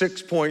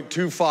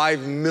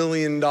 $6.25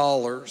 million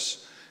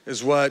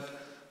is what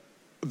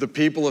the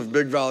people of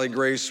Big Valley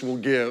Grace will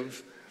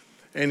give.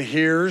 And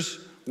here's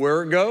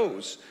where it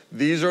goes.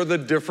 These are the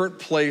different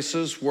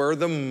places where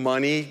the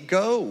money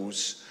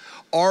goes.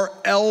 Our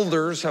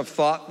elders have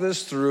thought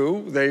this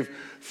through. They've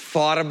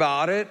thought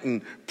about it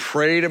and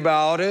prayed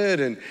about it,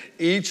 and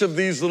each of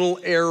these little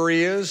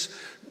areas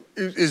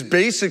is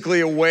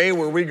basically a way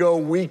where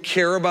we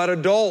care about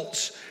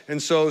adults.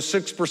 And so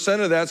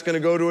 6% of that's going to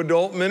go to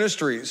adult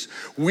ministries.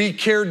 We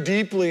care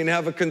deeply and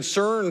have a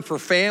concern for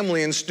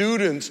family and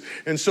students,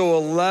 and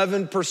so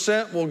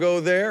 11% will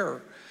go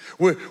there.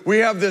 We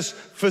have this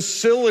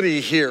facility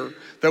here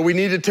that we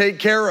need to take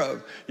care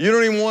of. You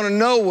don't even want to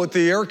know what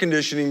the air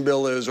conditioning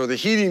bill is or the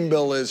heating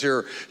bill is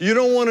here. You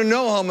don't want to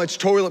know how much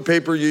toilet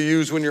paper you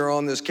use when you're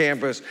on this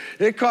campus.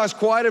 It costs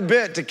quite a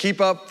bit to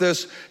keep up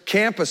this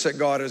campus that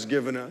God has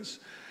given us.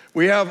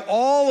 We have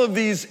all of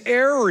these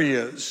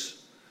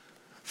areas.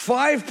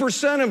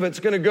 5% of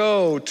it's going to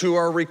go to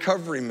our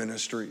recovery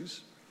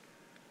ministries.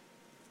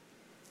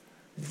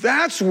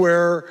 That's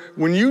where,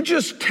 when you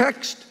just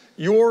text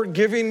your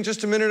giving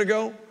just a minute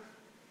ago,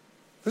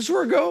 this is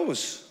where it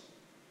goes.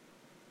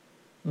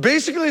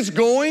 Basically, it's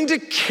going to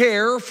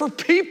care for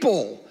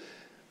people.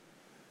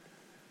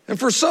 And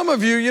for some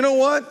of you, you know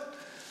what?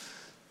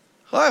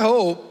 I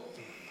hope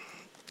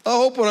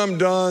when I'm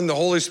done, the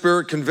Holy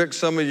Spirit convicts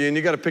some of you and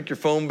you got to pick your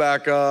phone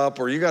back up,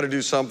 or you got to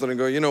do something and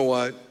go, you know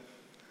what?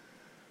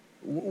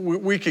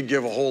 We could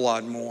give a whole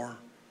lot more.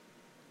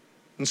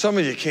 And some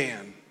of you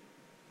can.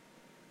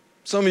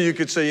 Some of you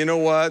could say, you know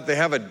what? They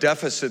have a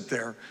deficit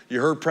there.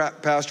 You heard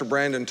Pastor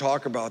Brandon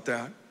talk about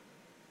that.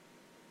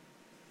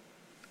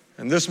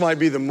 And this might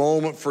be the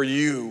moment for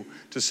you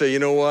to say, you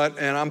know what?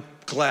 And I'm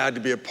glad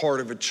to be a part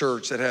of a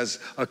church that has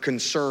a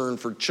concern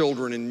for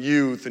children and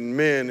youth and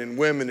men and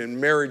women and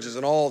marriages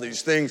and all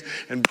these things.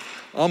 And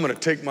I'm going to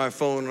take my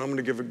phone and I'm going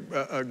to give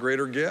a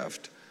greater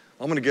gift.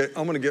 I'm going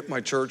to get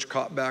my church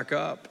caught back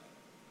up.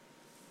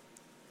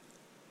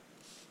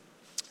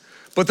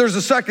 But there's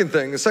a second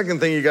thing. The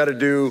second thing you got to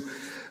do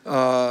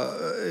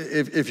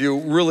if you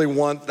really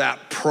want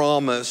that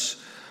promise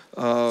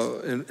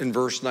in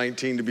verse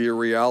 19 to be a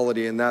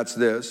reality, and that's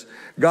this.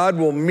 God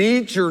will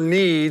meet your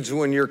needs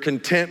when you're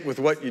content with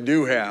what you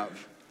do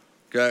have,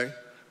 okay?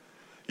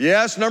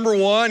 Yes, number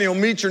one, he'll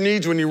meet your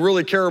needs when you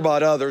really care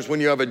about others, when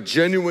you have a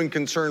genuine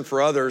concern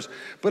for others,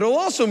 but it'll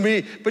also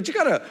but you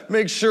gotta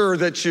make sure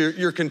that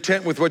you're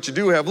content with what you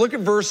do have. Look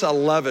at verse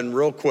 11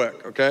 real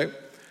quick, okay?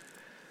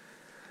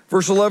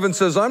 Verse 11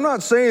 says, I'm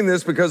not saying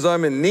this because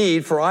I'm in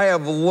need, for I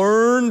have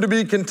learned to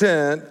be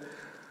content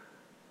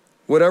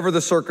whatever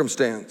the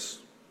circumstance.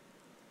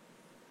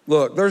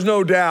 Look, there's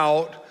no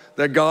doubt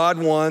that God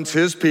wants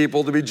his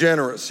people to be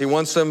generous. He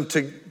wants them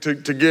to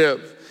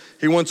give.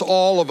 He wants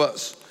all of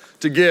us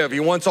to give.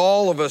 He wants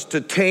all of us to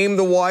tame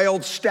the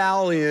wild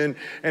stallion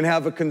and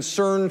have a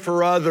concern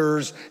for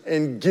others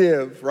and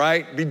give,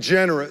 right? Be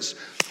generous.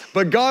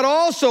 But God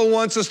also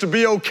wants us to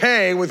be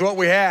okay with what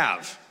we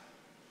have.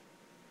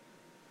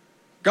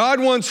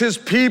 God wants his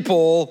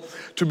people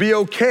to be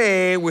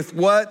okay with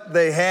what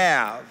they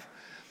have.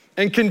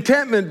 And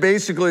contentment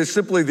basically is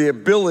simply the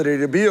ability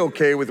to be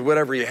okay with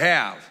whatever you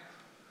have,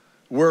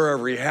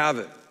 wherever you have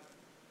it.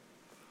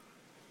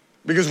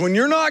 Because when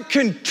you're not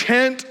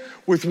content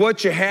with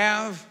what you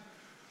have,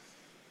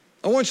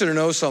 I want you to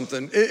know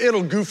something.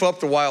 It'll goof up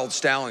the wild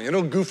stallion.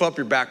 It'll goof up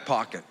your back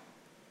pocket.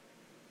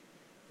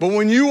 But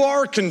when you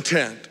are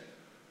content,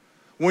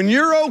 when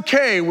you're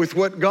okay with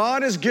what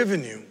God has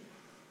given you,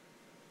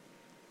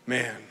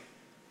 man,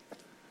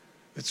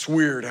 it's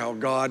weird how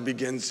God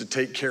begins to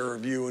take care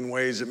of you in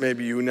ways that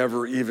maybe you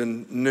never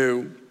even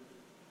knew.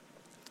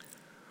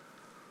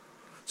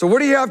 So what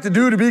do you have to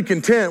do to be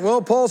content?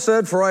 Well, Paul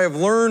said, for I have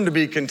learned to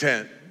be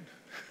content.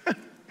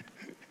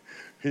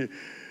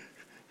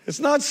 It's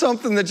not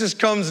something that just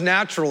comes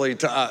naturally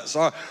to us.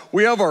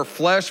 We have our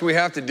flesh we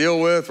have to deal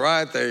with,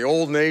 right? The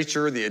old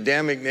nature, the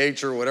Adamic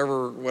nature,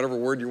 whatever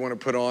word you want to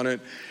put on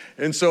it.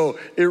 And so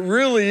it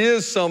really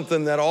is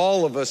something that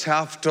all of us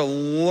have to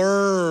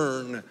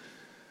learn,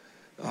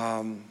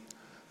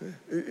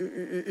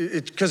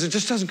 because it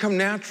just doesn't come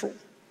natural.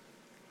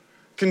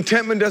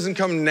 Contentment doesn't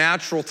come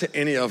natural to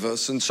any of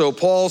us. And so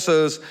Paul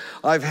says,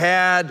 I've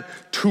had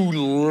to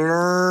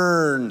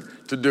learn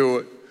to do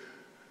it.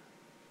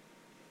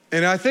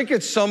 And I think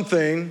it's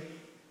something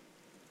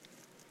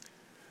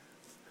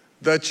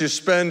that you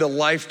spend a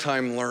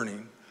lifetime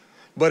learning.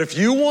 But if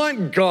you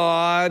want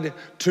God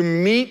to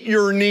meet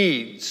your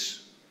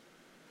needs,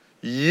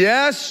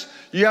 yes,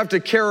 you have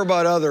to care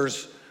about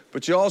others,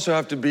 but you also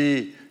have to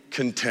be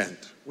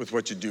content with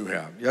what you do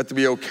have. You have to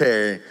be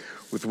okay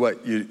with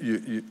what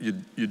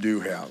you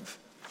do have.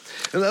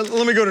 And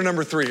let me go to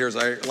number 3 here as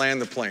I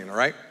land the plane, all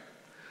right?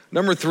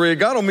 Number 3,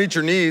 God will meet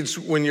your needs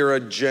when you're a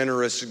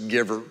generous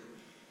giver.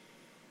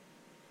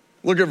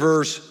 Look at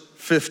verse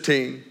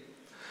 15.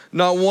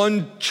 Not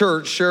one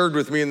church shared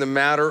with me in the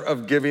matter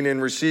of giving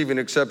and receiving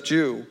except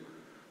you.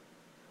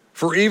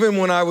 For even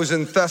when I was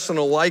in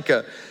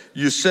Thessalonica,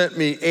 you sent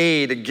me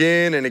aid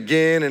again and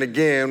again and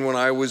again when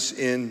I was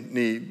in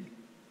need.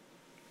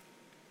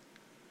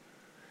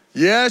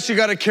 Yes, you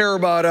got to care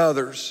about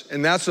others,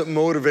 and that's what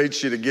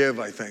motivates you to give,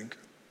 I think.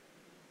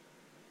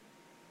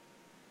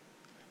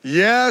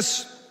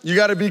 Yes, you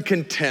got to be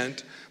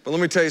content, but let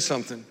me tell you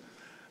something.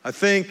 I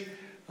think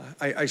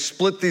I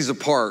split these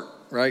apart,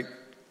 right?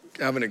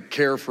 Having to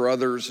care for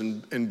others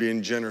and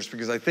being generous,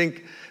 because I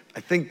think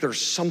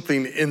there's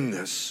something in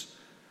this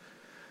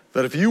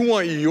that if you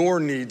want your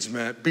needs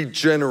met, be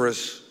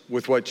generous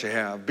with what you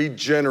have. Be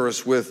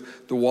generous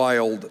with the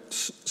wild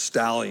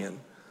stallion.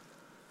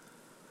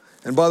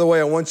 And by the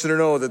way, I want you to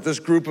know that this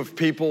group of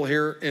people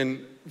here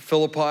in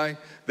Philippi,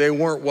 they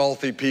weren't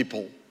wealthy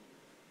people.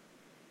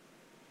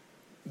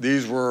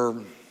 These were,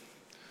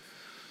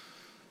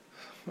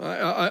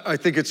 I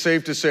think it's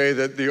safe to say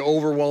that the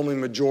overwhelming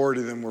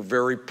majority of them were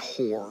very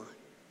poor.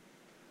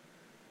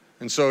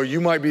 And so you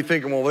might be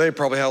thinking, well, they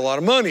probably had a lot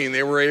of money and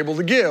they were able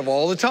to give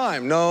all the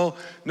time. No,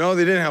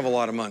 they didn't have a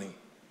lot of money.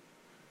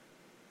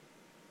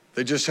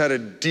 They just had a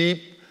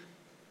deep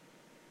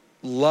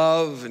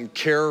love and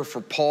care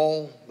for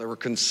Paul. They were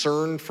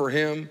concerned for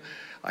him.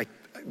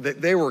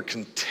 They were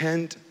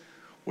content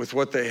with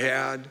what they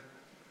had,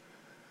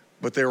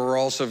 but they were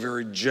also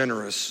very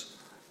generous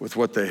with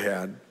what they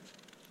had.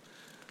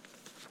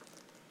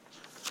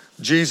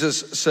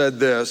 Jesus said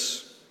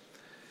this.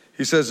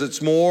 He says,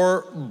 it's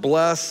more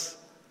blessed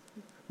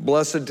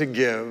to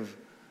give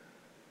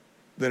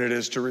than it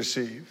is to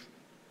receive.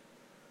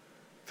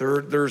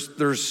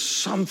 There's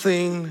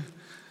something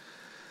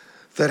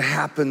that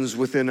happens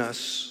within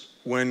us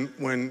when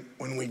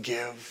we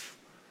give,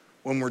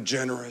 when we're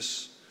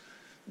generous.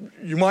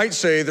 You might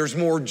say there's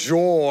more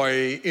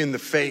joy in the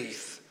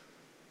faith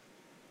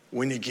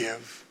when you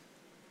give.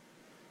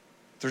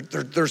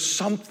 There's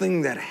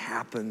something that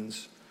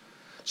happens.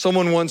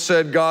 Someone once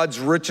said, God's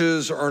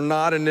riches are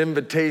not an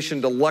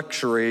invitation to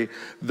luxury,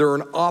 they're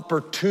an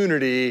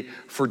opportunity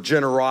for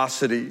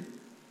generosity.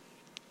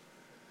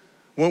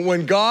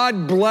 When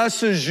God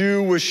blesses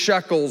you with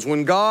shekels,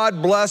 when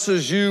God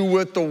blesses you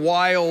with the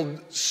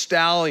wild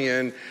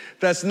stallion,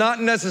 that's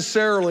not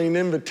necessarily an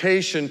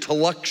invitation to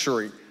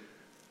luxury.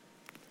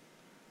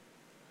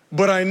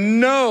 But I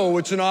know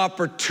it's an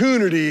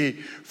opportunity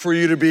for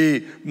you to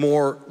be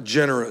more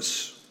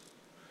generous.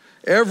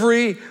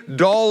 Every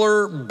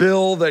dollar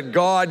bill that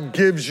God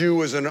gives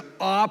you is an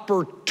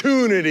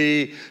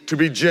opportunity to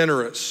be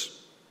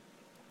generous.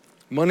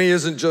 Money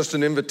isn't just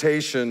an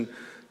invitation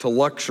to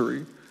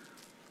luxury.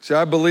 See,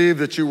 I believe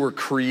that you were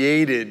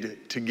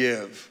created to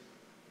give.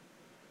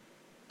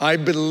 I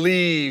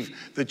believe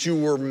that you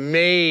were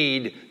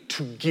made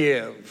to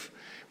give.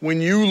 When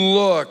you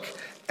look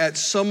at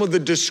some of the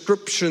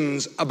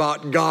descriptions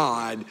about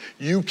God,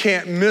 you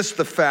can't miss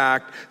the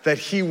fact that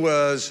he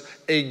was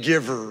a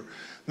giver.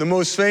 The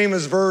most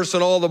famous verse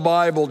in all the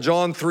Bible,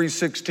 John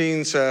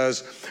 3:16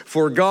 says,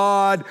 for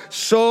God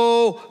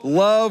so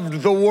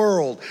loved the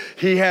world.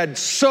 He had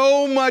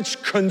so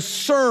much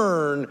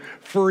concern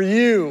for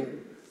you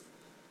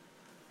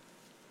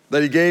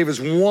that he gave his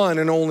one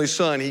and only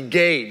son. He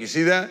gave, you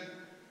see that?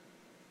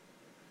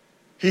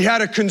 He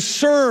had a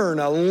concern,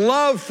 a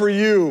love for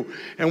you.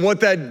 And what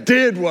that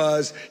did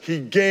was he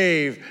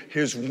gave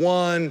his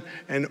one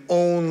and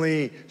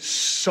only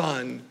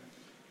son,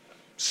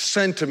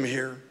 sent him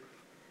here,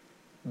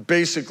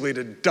 basically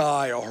to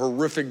die a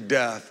horrific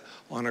death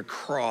on a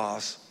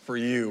cross for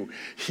you.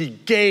 He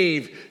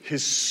gave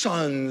his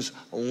son's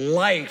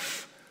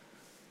life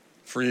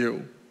for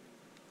you.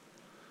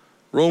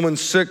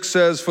 Romans 6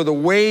 says, for the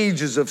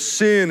wages of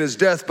sin is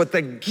death, but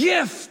the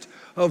gift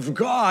of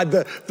God.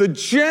 The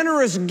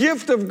generous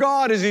gift of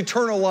God is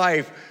eternal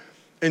life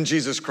in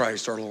Jesus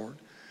Christ our Lord.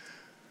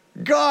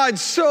 God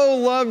so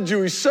loved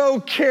you, he so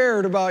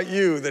cared about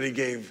you that he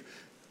gave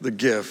the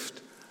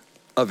gift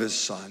of his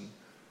Son.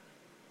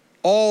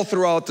 All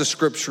throughout the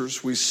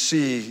scriptures, we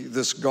see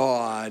this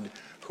God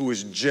who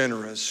is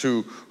generous,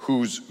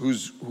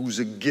 who's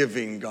a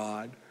giving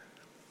God.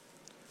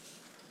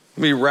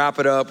 Let me wrap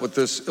it up with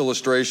this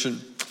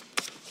illustration.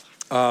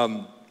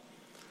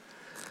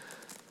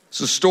 It's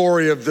a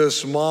story of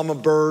this mama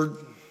bird.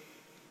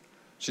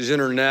 She's in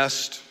her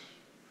nest,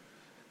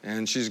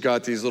 and she's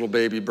got these little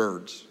baby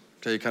birds.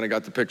 Okay, you kind of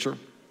got the picture?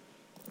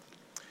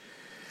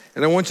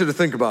 And I want you to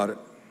think about it.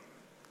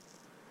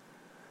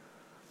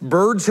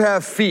 Birds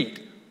have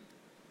feet.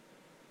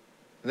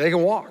 They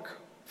can walk.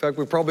 In fact,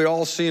 we've probably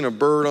all seen a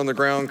bird on the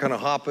ground kind of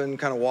hopping,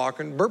 kind of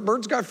walking.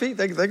 Birds got feet,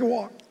 they can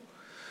walk.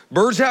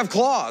 Birds have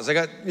claws. They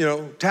got,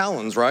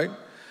 talons, right?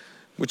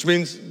 Which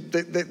means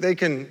they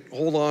can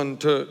hold on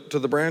to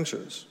the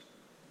branches.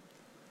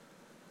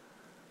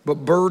 But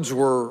birds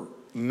were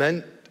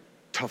meant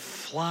to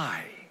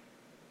fly.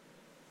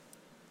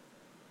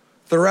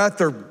 They're at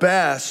their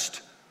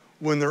best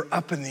when they're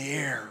up in the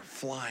air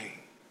flying.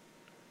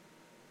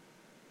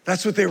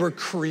 That's what they were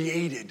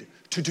created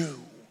to do.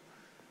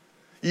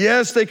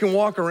 Yes, they can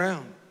walk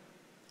around.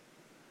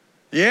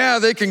 Yeah,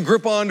 they can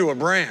grip onto a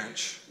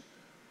branch.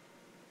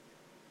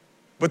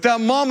 But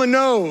that mama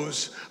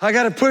knows, I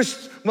got to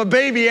push my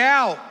baby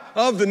out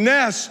of the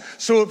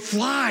nest so it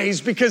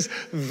flies, because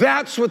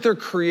that's what they're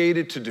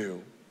created to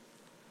do.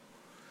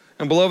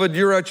 And beloved,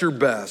 you're at your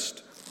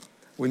best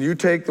when you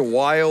take the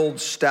wild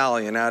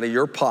stallion out of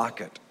your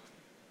pocket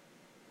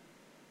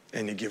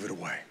and you give it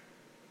away.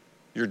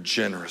 You're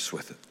generous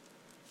with it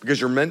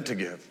because you're meant to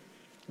give.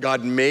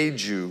 God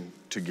made you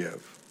to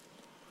give.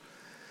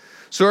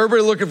 So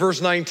everybody look at verse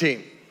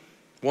 19.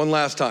 One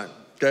last time.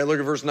 Okay, look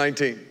at verse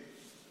 19.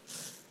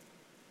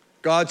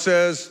 God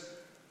says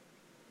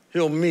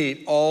he'll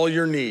meet all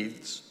your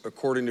needs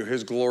according to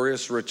his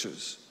glorious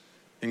riches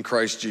in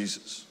Christ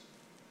Jesus.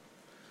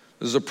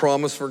 This is a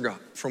promise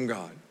from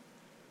God.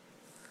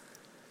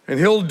 And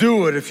he'll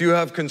do it if you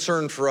have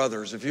concern for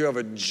others, if you have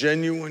a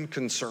genuine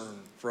concern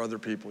for other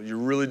people. You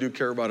really do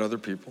care about other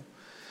people.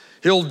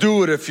 He'll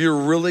do it if you're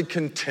really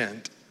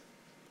content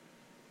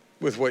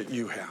with what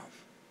you have.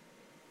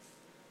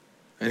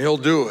 And he'll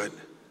do it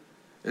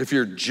if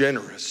you're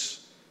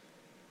generous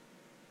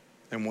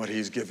in what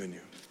he's given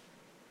you.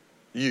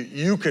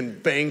 You can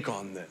bank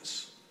on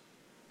this,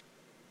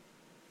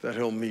 that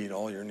he'll meet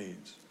all your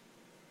needs.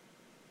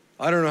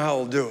 I don't know how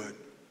he'll do it.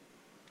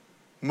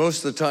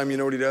 Most of the time, you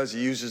know what he does?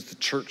 He uses the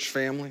church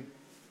family.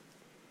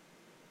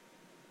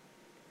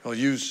 He'll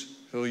use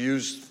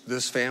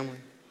this family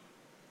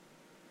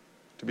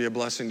to be a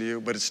blessing to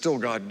you, but it's still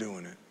God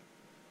doing it.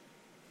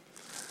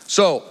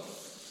 So,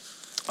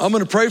 I'm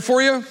going to pray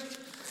for you,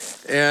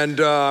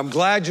 and I'm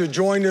glad you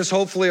joined us.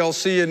 Hopefully, I'll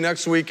see you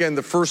next weekend,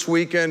 the first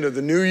weekend of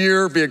the new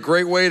year. It'll be a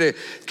great way to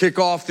kick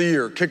off the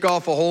year, kick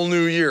off a whole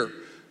new year.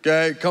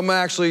 Okay, come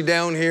actually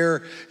down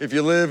here if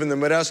you live in the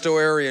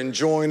Modesto area and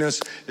join us.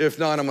 If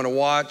not, I'm going to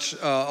watch.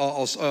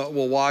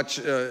 We'll watch.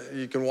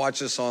 You can watch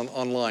this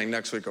online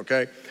next week.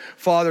 Okay,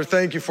 Father,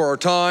 thank you for our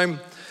time.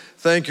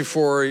 Thank you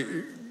for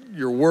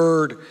your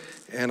word,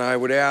 and I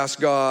would ask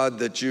God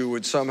that you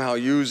would somehow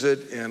use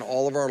it in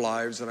all of our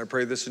lives. And I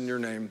pray this in your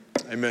name.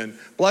 Amen.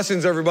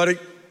 Blessings, everybody.